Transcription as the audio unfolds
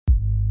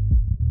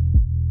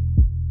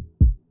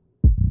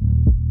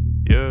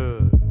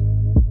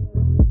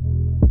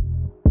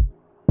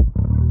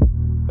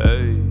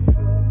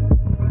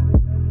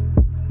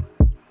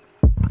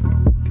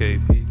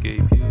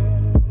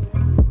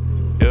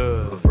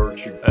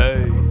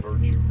Hey,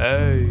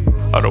 hey.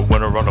 I don't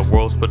went around the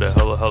world, but the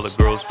hella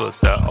girls, but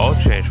that all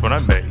changed when I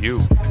met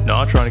you. Now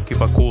I'm trying to keep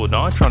my cool,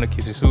 now I'm trying to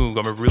keep it smooth.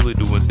 I'm really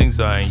doing things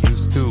I ain't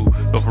used to.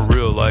 No, for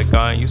real, like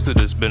I ain't used to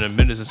this. Been a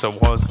minute since I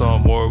wanted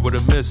some more with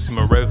a miss. See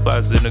my red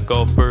flags in a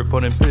golf bird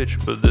putting pitch,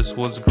 but this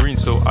one's green,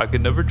 so I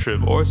could never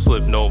trip or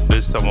slip. No,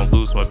 this time I won't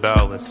lose my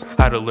balance.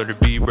 Had to let it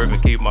be, brave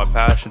and keep my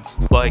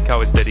passions. Like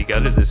how I steady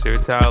gathered this here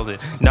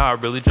talent. Now I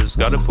really just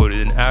gotta put it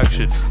in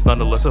action.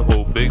 Nonetheless, I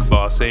hope Big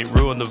Boss ain't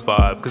ruin the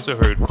vibe, cause I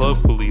heard Club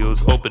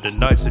Julio's open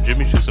tonight, so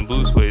Jimmy Shoes and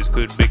Blue Sways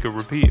could make a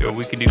repeat, or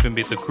we could even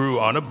beat the crew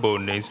on a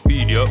boat named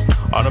Speed. Yup,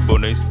 on a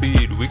boat named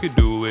Speed, we could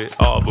do it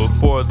all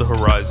before the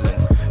horizon.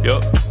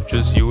 Yup,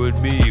 just you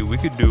and me, we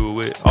could do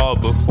it all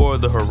before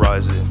the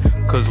horizon.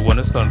 Cause when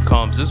the sun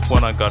comes, it's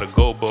when I gotta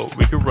go, but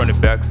we could run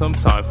it back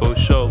sometime for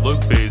sure.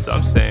 Look, babes,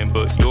 I'm staying,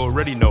 but you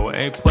already know I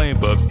ain't playing,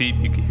 but peep,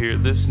 you can hear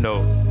this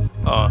note.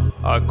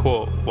 I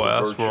quote, why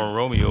ask for a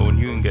Romeo and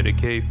you can get a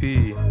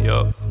KP.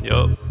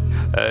 Yup.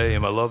 Hey,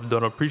 my love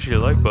don't appreciate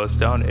like bust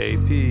down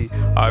AP.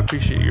 I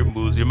appreciate your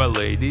moves, you're my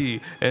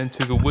lady. And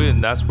to the win,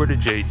 that's where the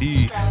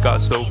JD. Got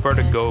so far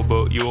to go,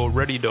 but you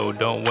already know.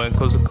 Don't went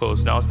coast to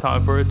coast, now it's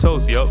time for a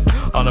toast. Yup,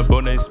 on a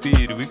boat named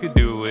Speed, we could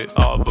do it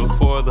all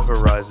before the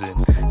horizon.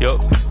 Yup,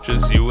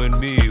 just you and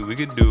me, we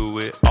could do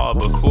it all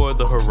before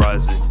the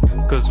horizon.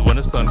 Cause when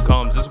the sun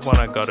comes, it's when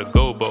I gotta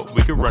go, but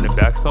we could run it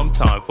back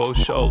sometime for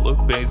sure.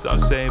 Look, babes, I'm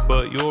saying,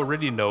 but you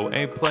already know.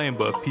 Ain't playing,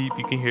 but peep,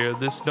 you can hear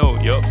this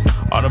note. Yup,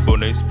 on a boat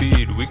named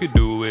Speed, we could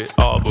do it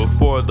all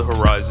before the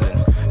horizon.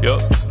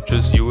 Yup,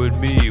 just you and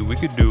me, we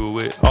could do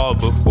it all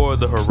before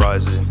the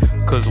horizon.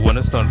 Cause when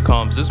the sun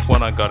comes, it's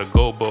when I gotta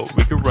go, but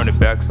we could run it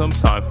back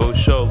sometime for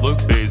sure.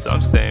 Look, babes,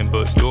 I'm staying,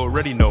 but you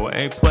already know. I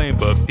ain't playing,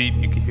 but peep,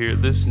 you can hear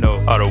this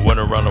note. I don't went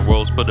around the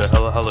world, but the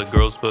hella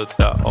girls, but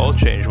that all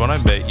changed when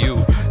I met you.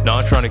 Now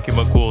I'm trying to keep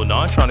my cool,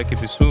 now I'm trying to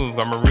keep it smooth.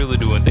 I'm really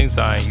doing things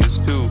I ain't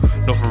used to.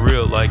 No, for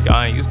real, like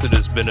I ain't used to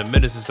this. Been a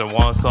minute since I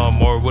want some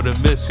more with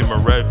a miss. See my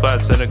red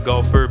flats and a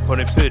golfer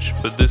putting pitch,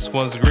 but this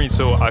one's green,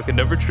 so I can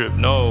never trip.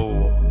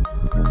 No.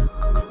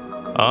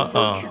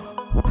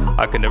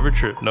 I can never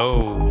trip.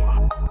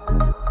 No.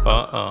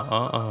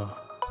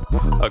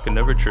 I can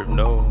never trip.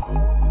 No.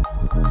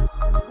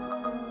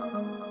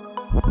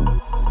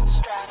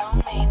 Strato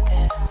made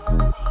this.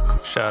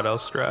 Shout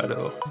out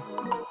Strato.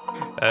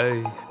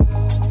 Hey.